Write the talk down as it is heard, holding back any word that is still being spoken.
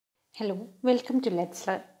Hello welcome to let's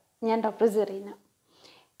learn. ഞാൻ doctor Serena.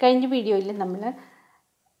 കഴിഞ്ഞ വീഡിയോയിൽ നമ്മൾ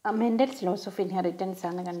മെൻഡൽസ് ലോസ് ഓഫ് ഇൻഹെറിറ്റൻസ്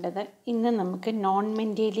ആണ് കണ്ടത്. ഇന്ന് നമുക്ക് നോൺ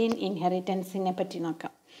മെൻഡേലിയൻ ഇൻഹെറിറ്റൻസിനെ പറ്റി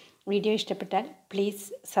നോക്കാം. വീഡിയോ ഇഷ്ടപ്പെട്ടാൽ please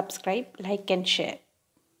subscribe, like and share.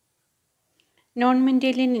 Non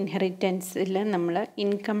Mendelian ഇൻഹെറിറ്റൻസിൽ നമ്മൾ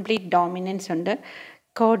ഇൻകംപ്ലീറ്റ് ഡോമിനൻസ് ഉണ്ട്,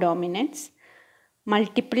 കോഡോമിനൻസ്,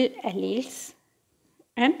 multiple alleles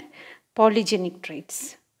and polygenic traits.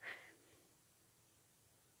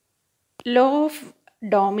 Law of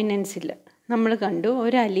ഡോമിനൻസിൽ നമ്മൾ കണ്ടു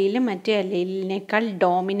ഒരു അലീൽ മറ്റേ അലീലിനേക്കാൾ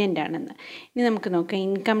ഡോമിനൻ്റ് ആണെന്ന്. ഇനി നമുക്ക് നോക്കാം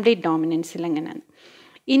ഇൻകംപ്ലീറ്റ് ഡോമിനൻസിൽ എങ്ങനെയാണ്.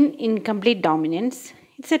 Incomplete dominance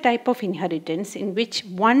it's A type of inheritance in which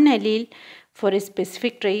one അലീൽ four A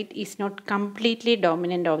specific trait is not completely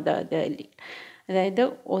dominant of the other അലീൽ. അതായത്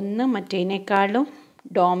ഒന്ന് മറ്റേതിനേക്കാളും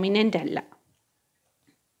ഡോമിനൻ്റ് അല്ല,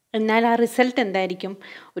 എന്നാൽ ആ റിസൾട്ട് എന്തായിരിക്കും?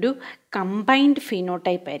 ഒരു കമ്പൈൻഡ്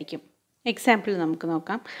ഫീനോടൈപ്പ് ആയിരിക്കും. എക്സാമ്പിൾ നമുക്ക്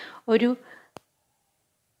നോക്കാം. ഒരു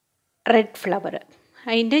റെഡ് ഫ്ലവർ,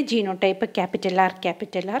 അതിൻ്റെ ജീനോടൈപ്പ് ക്യാപിറ്റൽ ആർ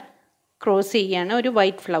ക്രോസ് ചെയ്യുകയാണ് ഒരു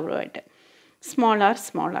white ഫ്ലവറുമായിട്ട്. Small R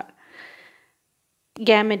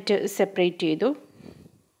gamut separate ചെയ്തു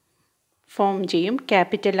ഫോം ചെയ്യും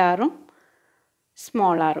ക്യാപിറ്റൽ ആറും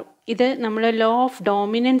സ്മോൾ ആറും. ഇത് നമ്മൾ ലോ ഓഫ്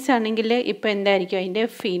ഡോമിനൻസ് ആണെങ്കിൽ ഇപ്പോൾ എന്തായിരിക്കും? അതിൻ്റെ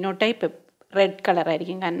ഫീനോടൈപ്പ് റെഡ്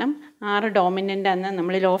കളറായിരിക്കും, കാരണം 6 ഡോമിനൻ്റ് ആണ്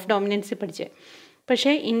നമ്മൾ ലോ ഓഫ് ഡോമിനൻസ് പഠിച്ചത്.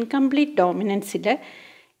 പക്ഷേ incomplete ഡോമിനൻസിൽ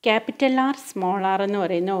capital are small R എന്ന്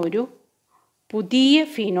പറയുന്ന ഒരു പുതിയ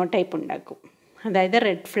ഫീനോടൈപ്പ് ഉണ്ടാക്കും. അതായത്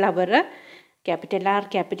red flower capital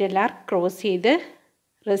R cross ചെയ്ത്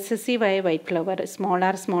റെസസീവായ വൈറ്റ് ഫ്ലവർ സ്മോൾ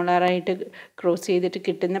ആർ ആയിട്ട് ക്രോസ് ചെയ്തിട്ട്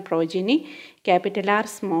കിട്ടുന്ന progeny capital are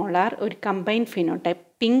small R ഒരു കമ്പൈൻഡ് ഫീനോടൈപ്പ്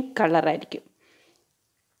പിങ്ക് കളറായിരിക്കും.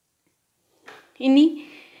 ഇനി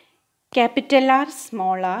capital are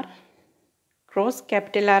small R cross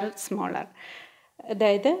capital are small R,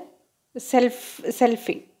 അതായത്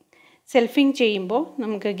സെൽഫിങ് ചെയ്യുമ്പോൾ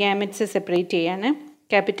നമുക്ക് ഗാമറ്റ്സ് സെപ്പറേറ്റ് ചെയ്യാണ്.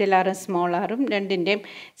 ക്യാപിറ്റൽ ആറും സ്മോൾ ആറും രണ്ടിൻ്റെയും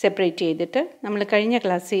സെപ്പറേറ്റ് ചെയ്തിട്ട് നമ്മൾ കഴിഞ്ഞ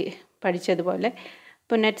ക്ലാസ്സിൽ പഠിച്ചതുപോലെ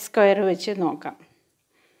പുനറ്റ് സ്ക്വയർ വെച്ച് നോക്കാം.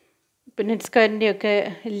 പുനറ്റ് സ്ക്വയറിൻ്റെയൊക്കെ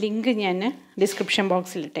ലിങ്ക് ഞാൻ ഡിസ്ക്രിപ്ഷൻ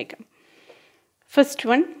ബോക്സിൽ ഇട്ടേക്കാം. First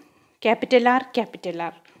one capital are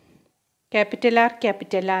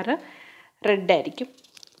red ആയിരിക്കും.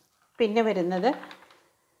 പിന്നെ വരുന്നത്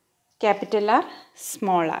capital are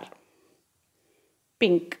small R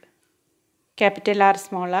pink, capital are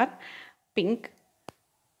small R pink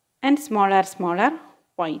and small R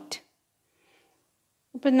white.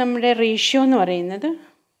 അപ്പം നമ്മുടെ റേഷ്യോ എന്ന് പറയുന്നത്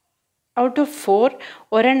ഔട്ട് ഓഫ് 4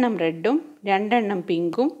 ഒരെണ്ണം റെഡും 2 എണ്ണം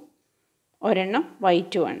പിങ്കും 1 എണ്ണം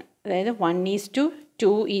വൈറ്റുമാണ്. അതായത്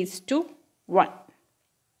 1:2:1.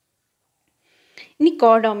 ഇനി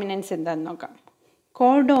കോഡോമിനൻസ് എന്താണെന്ന് നോക്കാം.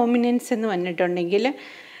 കോഡോമിനൻസ് എന്ന് പറഞ്ഞിട്ടുണ്ടെങ്കിൽ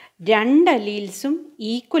 2 അലീൽസും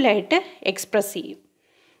ഈക്വലായിട്ട് എക്സ്പ്രസ് ചെയ്യും.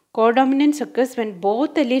 കോഡോമിനൻസ് occurs when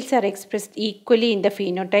both alleles are expressed equally in the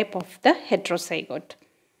phenotype of the heterozygote.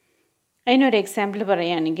 അതിനൊരു എക്സാമ്പിൾ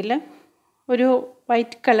പറയുകയാണെങ്കിൽ ഒരു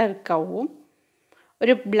വൈറ്റ് കളർ കൗവും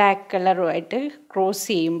ഒരു ബ്ലാക്ക് കളറുമായിട്ട് ക്രോസ്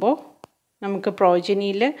ചെയ്യുമ്പോൾ നമുക്ക്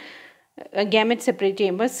പ്രോജനിയിൽ ഗാമറ്റ് സെപ്പറേറ്റ്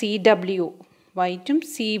ചെയ്യുമ്പോൾ CW വൈറ്റും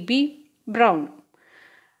CB ബ്രൗണും.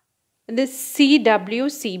 ഇത്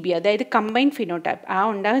CW-CB അതായത് കമ്പൈൻഡ് ഫിനോടൈപ്പ്. ആ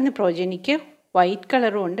ഉണ്ടാകുന്ന പ്രോജനിക്ക് വൈറ്റ്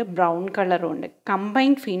കളറും ഉണ്ട് ബ്രൗൺ കളറും ഉണ്ട്.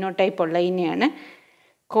 കമ്പൈൻഡ് ഫിനോടൈപ്പ് ഉള്ളതിനെയാണ്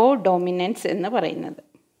കോഡോമിനൻസ് എന്ന് പറയുന്നത്.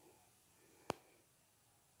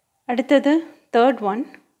 അടുത്തത് third one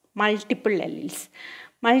multiple alleles.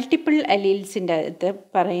 Multiple അലീൽസിൻ്റെ അകത്ത്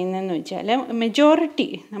പറയുന്നതെന്ന് വെച്ചാൽ മെജോറിറ്റി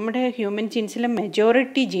നമ്മുടെ ഹ്യൂമൻ ജീൻസിലെ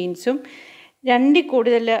മെജോറിറ്റി ജീൻസും 2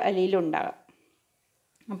 കൂടുതൽ അലീലുണ്ടാകാം.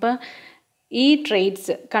 അപ്പോൾ ഈ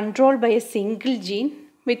traits control by A single gene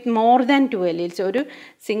with more than 2 alleles. ഒരു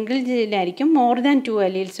സിംഗിൾ ജീനായിരിക്കും മോർ ദാൻ 2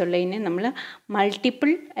 അലീൽസ് ഉള്ളതിനെ നമ്മൾ മൾട്ടിപ്പിൾ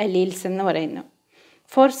അലീൽസ് എന്ന് പറയുന്നു.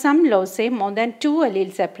 For some ലോസേ more than 2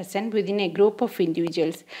 alleles are present within A group of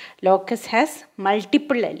individuals. Locus has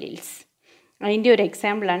multiple alleles. അതിൻ്റെ ഒരു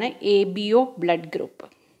എക്സാമ്പിളാണ് ABO blood group.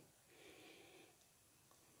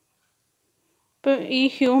 ഇപ്പോൾ ഈ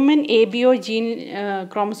human ABO gene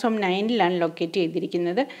chromosome 9-ലാണ് locate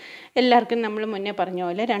ചെയ്തിരിക്കുന്നത്. എല്ലാവർക്കും നമ്മൾ മുന്നേ പറഞ്ഞ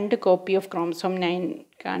പോലെ 2 കോപ്പി ഓഫ് ക്രോമസോം 9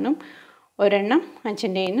 കാണും. ഒരെണ്ണം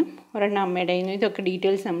അച്ഛൻ്റെ നിന്നും ഒരെണ്ണം അമ്മയുടെ നിന്നും. ഇതൊക്കെ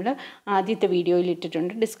ഡീറ്റെയിൽസ് നമ്മൾ ആദ്യത്തെ വീഡിയോയിൽ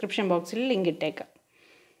ഇട്ടിട്ടുണ്ട്, ഡിസ്ക്രിപ്ഷൻ ബോക്സിൽ ലിങ്ക് ഇട്ടേക്കാം.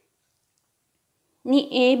 ഇനി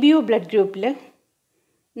ABO ബ്ലഡ് ഗ്രൂപ്പിൽ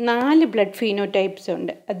 4 ബ്ലഡ് ഫീനോടൈപ്സ്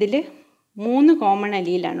ഉണ്ട്. അതിൽ 3 കോമൺ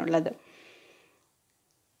അലീലാണുള്ളത്.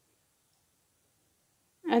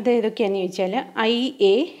 അത് ഏതൊക്കെയാണെന്ന് ചോദിച്ചാൽ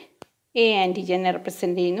IA A ആൻറ്റിജൻ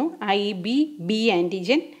റെപ്രസെൻ്റ് ചെയ്യുന്നു, IB B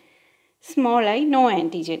antigen, small I no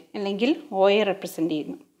antigen അല്ലെങ്കിൽ OA റെപ്രസെൻ്റ്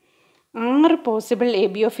ചെയ്യുന്നു. 6 പോസിബിൾ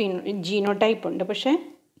ABO ജീനോടൈപ്പ് ഉണ്ട്. പക്ഷേ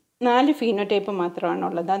 4 ഫീനോടൈപ്പ്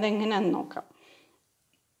മാത്രമാണുള്ളത്. അതെങ്ങനെയാണെന്ന് നോക്കാം.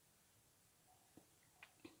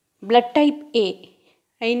 ബ്ലഡ് ടൈപ്പ് എ,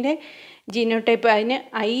 അതിൻ്റെ ജീനോടൈപ്പ് അതിന്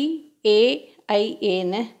IA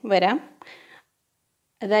എന്ന് വരാം,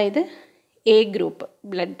 അതായത് എ ഗ്രൂപ്പ്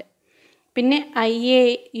ബ്ലഡ്. പിന്നെ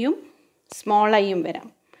IA-യും സ്മോൾ ഐയും വരാം,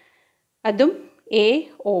 അതും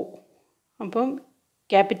AO. അപ്പം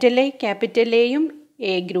ക്യാപിറ്റൽ എയും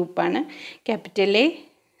എ ഗ്രൂപ്പാണ്, ക്യാപിറ്റൽ എ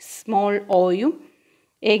സ്മോൾ ഒയും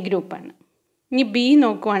എ ഗ്രൂപ്പാണ്. ഇനി ബി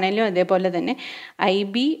നോക്കുവാണെങ്കിലും അതേപോലെ തന്നെ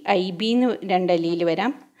IB എന്ന് 2 അലീൽ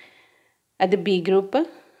വരാം, അത് ബി ഗ്രൂപ്പ്.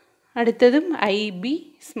 അടുത്തതും IB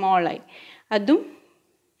സ്മോൾ ഐ, അതും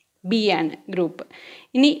ബി ആണ് ഗ്രൂപ്പ്.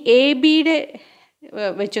 ഇനി ABയുടെ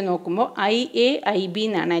വെച്ച് നോക്കുമ്പോൾ IB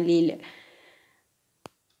എന്നാണ് അലീൽ.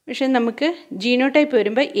 പക്ഷെ നമുക്ക് ജീനോടൈപ്പ്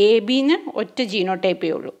വരുമ്പോൾ ABന്ന് ഒറ്റ ജീനോടൈപ്പേ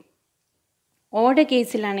ഉള്ളൂ. ഓയുടെ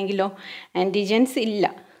കേസിലാണെങ്കിലോ ആൻറ്റിജൻസ് ഇല്ല,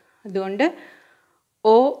 അതുകൊണ്ട്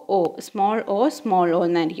OO സ്മോൾ O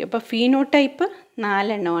എന്നായിരിക്കും. അപ്പോൾ ഫീനോടൈപ്പ്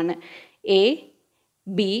 4 എണ്ണമാണ്,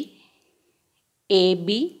 AB, AB,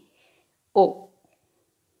 O.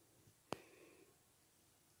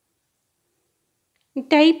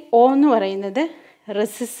 Type O എന്ന് പറയുന്നത്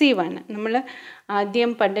റെസസീവാണ്. നമ്മൾ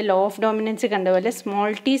ആദ്യം പണ്ട് ലോ ഓഫ് ഡോമിനൻസ് കണ്ട പോലെ സ്മോൾ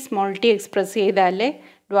ടി എക്സ്പ്രസ് ചെയ്താലേ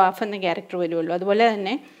ഡ്വാഫ് എന്ന ക്യാരക്ടർ വരുള്ളൂ. അതുപോലെ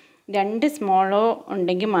തന്നെ 2 സ്മോൾ O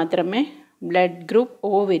ഉണ്ടെങ്കിൽ മാത്രമേ ബ്ലഡ് ഗ്രൂപ്പ്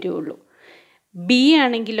O വരുള്ളൂ. ബി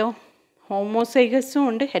ആണെങ്കിലോ ഹോമോസൈഗസും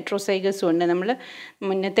ഉണ്ട് ഹെട്രോസൈഗസും ഉണ്ട്. നമ്മൾ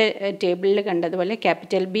മുന്നത്തെ ടേബിളിൽ കണ്ടതുപോലെ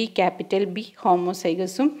capital B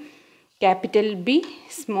ഹോമോസൈഗസും capital B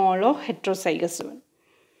small O ഹെട്രോസൈഗസും.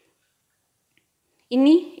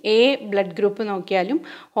 ഇനി എ ബ്ലഡ് ഗ്രൂപ്പ് നോക്കിയാലും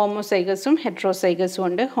ഹോമോസൈഗസും ഹെട്രോസൈഗസും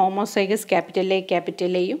ഉണ്ട്. ഹോമോസൈഗസ്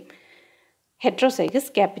ക്യാപിറ്റൽ എയും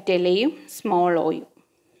ഹെട്രോസൈഗസ് ക്യാപിറ്റൽ എയും സ്മോൾ ഒയും.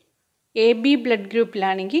 AB ബ്ലഡ്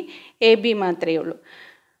ഗ്രൂപ്പിലാണെങ്കിൽ AB മാത്രമേ ഉള്ളൂ.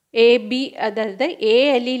 AB അതായത് A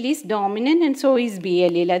allele is dominant and so is B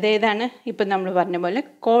allele. അതേതാണ് ഇപ്പം നമ്മൾ പറഞ്ഞ പോലെ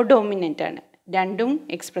കോഡോമിനൻ്റ് ആണ്, രണ്ടും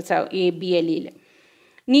എക്സ്പ്രസ് ആവും AB allele.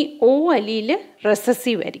 ഇനി O allele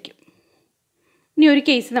റെസസീവ് ആയിരിക്കും. ഇനി ഒരു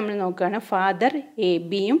കേസ് നമ്മൾ നോക്കുകയാണ്, ഫാദർ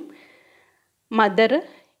ABയും മദർ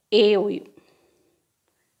AOയും.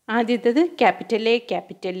 ആദ്യത്തേത് ക്യാപിറ്റൽ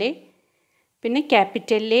A, പിന്നെ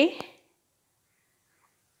capital A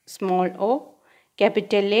small O,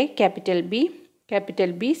 capital A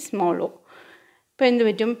capital B small O. ഇപ്പോൾ എന്ത്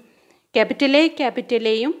പറ്റും, ക്യാപിറ്റൽ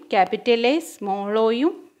എയും ക്യാപിറ്റൽ A സ്മോൾ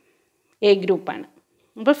ഒയും എ ഗ്രൂപ്പാണ്.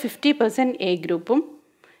 അപ്പോൾ 50% എ ഗ്രൂപ്പും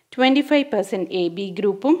 25% AB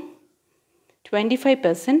ഗ്രൂപ്പും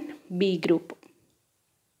 25% ബി ഗ്രൂപ്പും.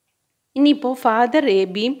 ഇനിയിപ്പോൾ ഫാദർ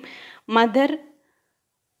ABയും മദർ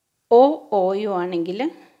OOയും ആണെങ്കിൽ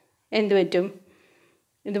എന്ത് പറ്റും,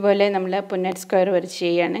 ഇതുപോലെ നമ്മൾ പുന്നറ്റ് സ്ക്വയർ വരച്ച്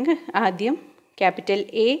ചെയ്യുകയാണെങ്കിൽ ആദ്യം capital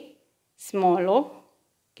A small O,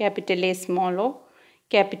 capital A small O,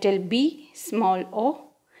 capital B small O,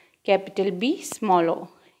 capital B small O.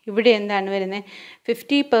 ഇവിടെ എന്താണ് വരുന്നത്,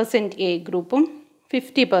 50% എ ഗ്രൂപ്പും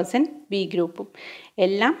 50% ബി ഗ്രൂപ്പും,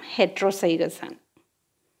 എല്ലാം ഹെട്രോസൈഗസ് ആണ്.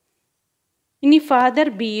 ഇനി ഫാദർ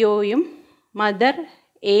BOയും മദർ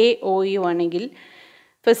AOയും ആണെങ്കിൽ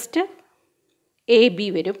ഫസ്റ്റ് AB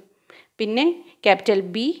വരും, പിന്നെ capital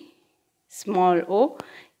B small O,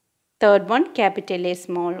 third one capital A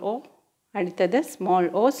small O, അടുത്തത് സ്മോൾ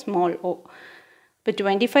O. ഇപ്പോൾ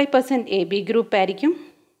 25% AB ഗ്രൂപ്പ് ആയിരിക്കും,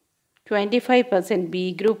 25% ബി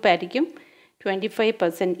ഗ്രൂപ്പ് ആയിരിക്കും,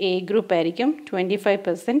 25% എ ഗ്രൂപ്പ് ആയിരിക്കും,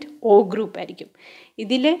 25% O ഗ്രൂപ്പ് ആയിരിക്കും.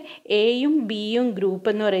 ഇതിൽ എയും ബിയും ഗ്രൂപ്പ്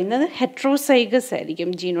എന്ന് പറയുന്നത് ഹെട്രോസൈഗസ്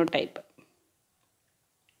ആയിരിക്കും ജീനോടൈപ്പ്.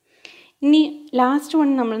 ഇനി ലാസ്റ്റ് വൺ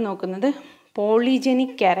നമ്മൾ നോക്കുന്നത്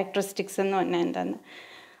പോളിജനിക് ക്യാരക്ടറിസ്റ്റിക്സ് എന്ന് പറഞ്ഞാൽ എന്താണ്.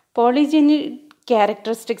 പോളിജനിക്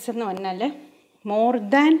ക്യാരക്ടറിസ്റ്റിക്സ് എന്ന് പറഞ്ഞാൽ മോർ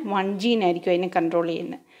ദാൻ 1 ജീൻ ആയിരിക്കും അതിനെ കൺട്രോൾ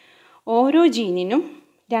ചെയ്യുന്നത്. ഓരോ ജീനിനും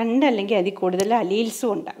 2 അല്ലെങ്കിൽ അതിൽ കൂടുതൽ അലീൽസും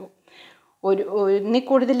ഉണ്ടാകും. ഒന്നിൽ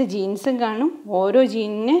കൂടുതൽ ജീൻസും കാണും, ഓരോ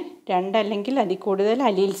ജീനിന് 2 അല്ലെങ്കിൽ അതിൽ കൂടുതൽ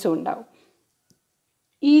അലീൽസും ഉണ്ടാകും.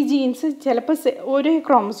 ഈ ജീൻസ് ചിലപ്പോൾ ഒരേ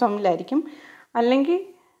ക്രോമസോമിലായിരിക്കും, അല്ലെങ്കിൽ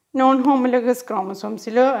നോൺ ഹോമോലോഗസ്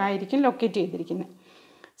ക്രോമസോംസിലോ ആയിരിക്കും ലൊക്കേറ്റ് ചെയ്തിരിക്കുന്നത്.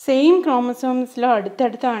 സെയിം ക്രോമസോംസിലോ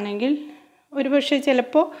അടുത്തടുത്താണെങ്കിൽ ഒരുപക്ഷെ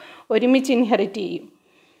ചിലപ്പോൾ ഒരുമിച്ച് ഇൻഹെറിറ്റ് ചെയ്യും.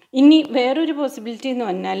 ഇനി വേറൊരു പോസിബിലിറ്റി എന്ന്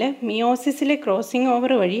പറഞ്ഞാൽ മിയോസിസിലെ ക്രോസിംഗ്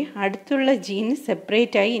ഓവർ വഴി അടുത്തുള്ള ജീൻ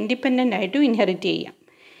സെപ്പറേറ്റ് ആയി ഇൻഡിപെൻഡൻ്റ് ആയിട്ടും ഇൻഹെറിറ്റ് ചെയ്യാം.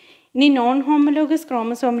 ഇനി നോൺ ഹോമോലോഗസ്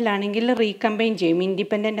ക്രോമസോമിലാണെങ്കിൽ റീകമ്പൈൻ ചെയ്യും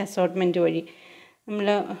ഇൻഡിപെൻഡൻറ്റ് അസോർട്ട്മെൻറ്റ് വഴി. നമ്മൾ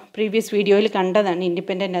പ്രീവിയസ് വീഡിയോയിൽ കണ്ടതാണ്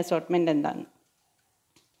ഇൻഡിപെൻഡൻറ്റ് അസോർട്ട്മെൻറ്റ് എന്താണെന്ന്.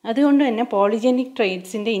 അതുകൊണ്ട് തന്നെ പോളിജനിക്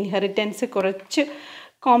ട്രെയ്റ്റ്സിൻ്റെ ഇൻഹെറിറ്റൻസ് കുറച്ച്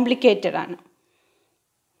കോംപ്ലിക്കേറ്റഡ് ആണ്.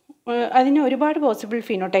 അതിന് ഒരുപാട് പോസിബിൾ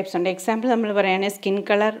ഫിനോടൈപ്സ് ഉണ്ട്. എക്സാമ്പിൾ നമ്മൾ പറയുകയാണെങ്കിൽ skin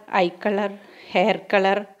colour, I colour, hair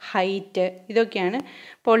colour, height, ഇതൊക്കെയാണ്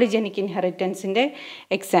പോളിജനിക് ഇൻഹെറിറ്റൻസിൻ്റെ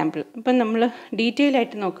എക്സാമ്പിൾ. ഇപ്പം നമ്മൾ ഡീറ്റെയിൽ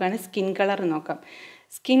ആയിട്ട് നോക്കുകയാണെങ്കിൽ സ്കിൻ കളർ നോക്കാം.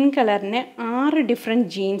 സ്കിൻ കളറിനെ 6 ഡിഫറെൻറ്റ്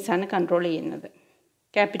ജീൻസാണ് കൺട്രോൾ ചെയ്യുന്നത്.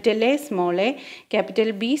 Capital A small A, capital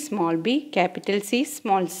B small B, capital C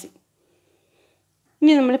small C.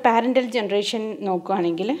 ഇനി നമ്മൾ പാരൻ്റൽ ജനറേഷൻ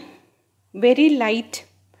നോക്കുകയാണെങ്കിൽ വെരി ലൈറ്റ്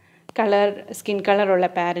കളർ സ്കിൻ കളറുള്ള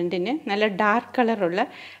പാരൻറ്റിന് നല്ല ഡാർക്ക് കളറുള്ള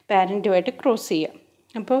പാരൻറ്റുമായിട്ട് ക്രോസ് ചെയ്യാം.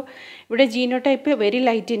 അപ്പോൾ ഇവിടെ ജീനോടൈപ്പ് വെരി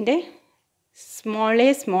ലൈറ്റിൻ്റെ small A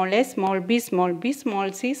small A, small B small B, small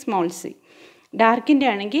C small C. ഡാർക്കിൻ്റെ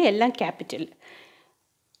ആണെങ്കിൽ എല്ലാം ക്യാപിറ്റൽ.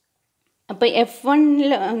 അപ്പോൾ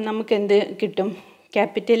F1-ൽ നമുക്ക് എന്ത് കിട്ടും?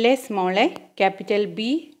 Capital A small A, capital B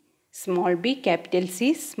small B, capital C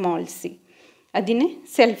small C. അതിന്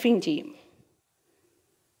സെൽഫിങ് ചെയ്യും.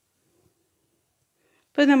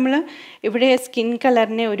 ഇപ്പോൾ നമ്മൾ ഇവിടെ സ്കിൻ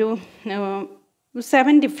കളറിനെ ഒരു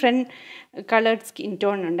 7 ഡിഫറെൻറ്റ് കളേർഡ് സ്കിൻ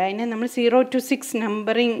ടോൺ ഉണ്ട്. അതിനെ നമ്മൾ 0 to 6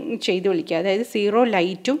 നമ്പറിങ് ചെയ്ത് വിളിക്കുക. അതായത് 0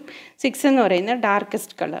 ലൈറ്റും 6 എന്ന് പറയുന്ന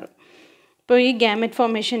ഡാർക്കസ്റ്റ് കളറും. ഇപ്പോൾ ഈ ഗാമറ്റ്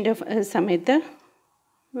ഫോർമേഷൻ്റെ സമയത്ത്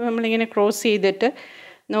നമ്മളിങ്ങനെ ക്രോസ് ചെയ്തിട്ട്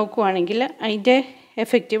നോക്കുവാണെങ്കിൽ അതിൻ്റെ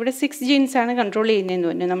എഫക്റ്റ് ഇവിടെ 6 ജീൻസാണ് കൺട്രോൾ ചെയ്യുന്നതെന്ന്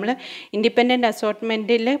പറഞ്ഞു. നമ്മൾ ഇൻഡിപെൻഡൻറ്റ്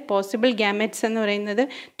അസോർട്ട്മെൻറ്റിൽ പോസിബിൾ ഗാമറ്റ്സ് എന്ന് പറയുന്നത്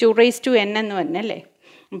 2n എന്ന് പറഞ്ഞല്ലേ.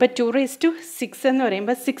 അപ്പോൾ 2/6 എന്ന്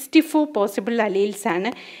പറയുമ്പോൾ 64 പോസിബിൾ അലീൽസാണ്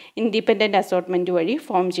ഇൻഡിപെൻഡൻറ്റ് അസോർട്ട്മെൻറ്റ് വഴി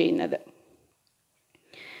ഫോം ചെയ്യുന്നത്.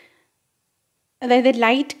 അതായത്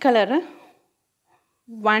ലൈറ്റ് കളറ്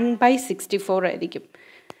 1/64 ആയിരിക്കും.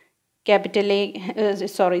 Capital A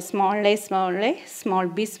small A small A, small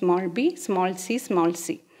B small B, small C small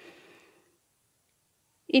C.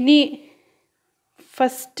 ഇനി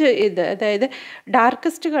ഫസ്റ്റ് ഇത് അതായത്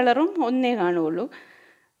ഡാർക്കസ്റ്റ് കളറും ഒന്നേ കാണുകയുള്ളൂ.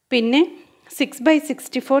 പിന്നെ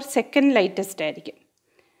 6/64 സെക്കൻഡ് ലൈറ്റസ്റ്റ് ആയിരിക്കും.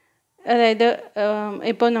 അതായത്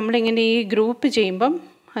ഇപ്പോൾ നമ്മളിങ്ങനെ ഈ ഗ്രൂപ്പ് ചെയ്യുമ്പം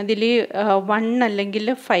അതിൽ 1 അല്ലെങ്കിൽ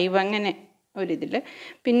 5 അങ്ങനെ ഒരിതിൽ.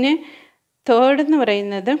 പിന്നെ തേർഡ് എന്ന്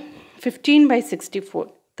പറയുന്നത് 15/64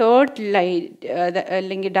 തേർഡ് ലൈറ്റ്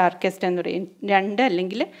അല്ലെങ്കിൽ ഡാർക്കസ്റ്റ് എന്ന് പറയും. 2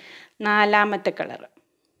 അല്ലെങ്കിൽ 4ാമത്തെ കളറ്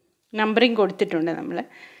നമ്പറിങ് കൊടുത്തിട്ടുണ്ട് നമ്മൾ.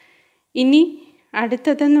 ഇനി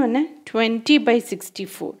അടുത്തതെന്ന് പറഞ്ഞാൽ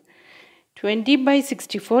 20/64.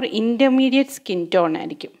 20/64 ഇൻ്റർമീഡിയറ്റ് സ്കിൻ ടോൺ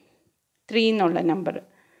ആയിരിക്കും. 3 എന്നുള്ള നമ്പർ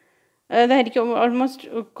അതായിരിക്കും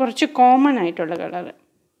ഓൾമോസ്റ്റ് കുറച്ച് കോമൺ ആയിട്ടുള്ള കളറ്.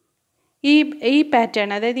 ഈ പാറ്റേൺ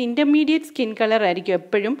അതായത് ഇൻ്റർമീഡിയറ്റ് സ്കിൻ കളർ ആയിരിക്കും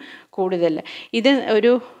എപ്പോഴും കൂടുതൽ. ഇത്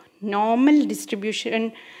ഒരു നോർമൽ ഡിസ്ട്രിബ്യൂഷൻ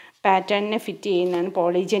പാറ്റേണിനെ ഫിറ്റ് ചെയ്യുന്നതാണ്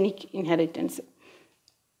പോളിജനിക് ഇൻഹെറിറ്റൻസ്.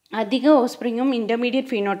 അധിക ഓസ്പ്രിങ്ങും ഇൻ്റർമീഡിയറ്റ്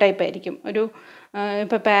ഫീനോടൈപ്പ് ആയിരിക്കും.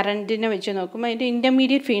 ഇപ്പോൾ പാരൻറ്റിനെ വെച്ച് നോക്കുമ്പോൾ അതിൻ്റെ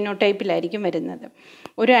ഇൻ്റർമീഡിയറ്റ് ഫീനോടൈപ്പിലായിരിക്കും വരുന്നത്.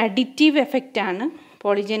 ഒരു അഡിറ്റീവ് എഫക്റ്റാണ്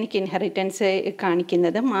പോളിജനിക് ഇൻഹെറിറ്റൻസ്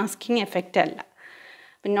കാണിക്കുന്നത്, മാസ്കിങ് എഫക്റ്റ് അല്ല.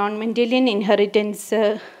 അപ്പം നോൺ മെൻഡലിയൻ ഇൻഹെറിറ്റൻസ്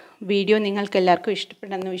വീഡിയോ നിങ്ങൾക്ക് എല്ലാവർക്കും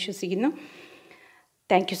ഇഷ്ടപ്പെടുമെന്ന് വിശ്വസിക്കുന്നു.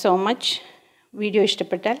 Thank you so much. Video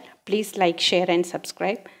ഇഷ്ടപ്പെട്ടാൽ please like, share and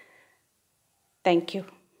subscribe. Thank you.